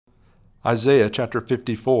Isaiah chapter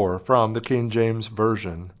 54 from the King James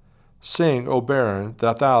Version. Sing, O barren,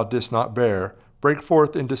 that thou didst not bear. Break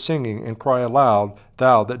forth into singing and cry aloud,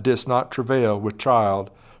 thou that didst not travail with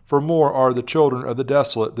child. For more are the children of the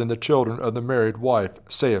desolate than the children of the married wife,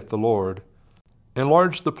 saith the Lord.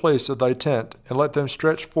 Enlarge the place of thy tent, and let them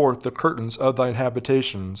stretch forth the curtains of thine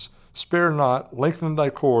habitations. Spare not, lengthen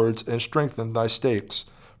thy cords, and strengthen thy stakes.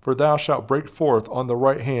 For thou shalt break forth on the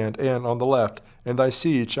right hand and on the left, and thy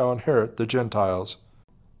seed shall inherit the Gentiles.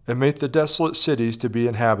 And make the desolate cities to be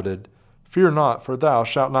inhabited. Fear not, for thou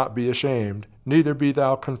shalt not be ashamed, neither be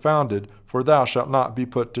thou confounded, for thou shalt not be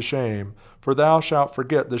put to shame. For thou shalt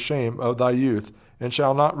forget the shame of thy youth, and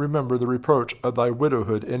shalt not remember the reproach of thy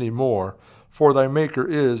widowhood any more. For thy Maker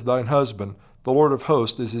is thine husband, the Lord of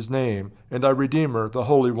hosts is his name, and thy Redeemer, the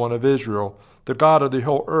Holy One of Israel. The God of the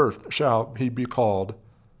whole earth shall he be called.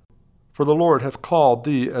 For the Lord hath called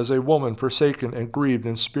thee as a woman forsaken and grieved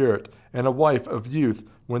in spirit, and a wife of youth,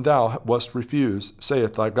 when thou wast refused,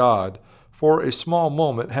 saith thy God. For a small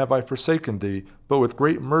moment have I forsaken thee, but with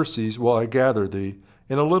great mercies will I gather thee.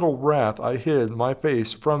 In a little wrath I hid my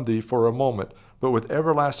face from thee for a moment, but with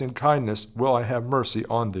everlasting kindness will I have mercy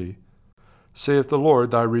on thee, saith the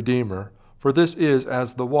Lord thy Redeemer. For this is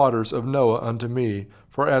as the waters of Noah unto me.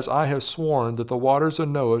 For as I have sworn that the waters of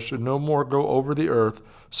Noah should no more go over the earth,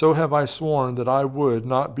 so have I sworn that I would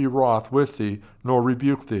not be wroth with thee, nor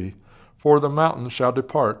rebuke thee. For the mountains shall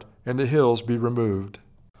depart, and the hills be removed.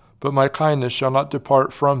 But my kindness shall not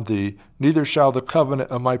depart from thee, neither shall the covenant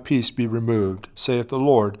of my peace be removed, saith the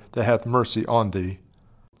Lord that hath mercy on thee.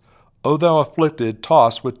 O thou afflicted,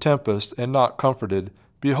 tossed with tempest, and not comforted,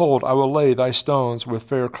 behold, I will lay thy stones with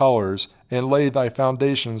fair colors, and lay thy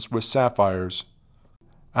foundations with sapphires.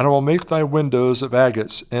 And I will make thy windows of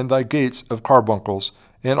agates, and thy gates of carbuncles,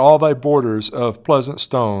 and all thy borders of pleasant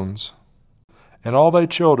stones. And all thy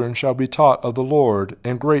children shall be taught of the Lord,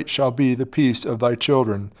 and great shall be the peace of thy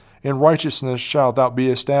children. In righteousness shalt thou be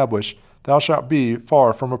established. Thou shalt be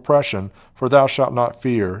far from oppression, for thou shalt not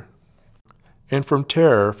fear. And from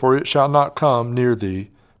terror, for it shall not come near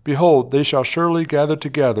thee. Behold, they shall surely gather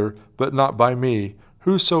together, but not by me.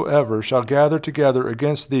 Whosoever shall gather together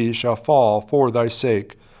against thee shall fall for thy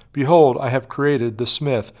sake. Behold, I have created the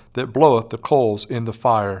smith that bloweth the coals in the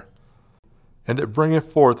fire, and that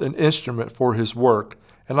bringeth forth an instrument for his work.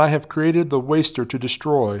 And I have created the waster to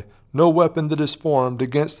destroy. No weapon that is formed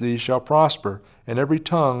against thee shall prosper, and every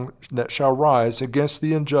tongue that shall rise against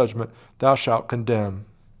thee in judgment thou shalt condemn.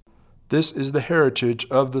 This is the heritage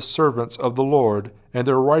of the servants of the Lord, and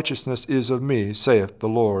their righteousness is of me, saith the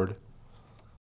Lord.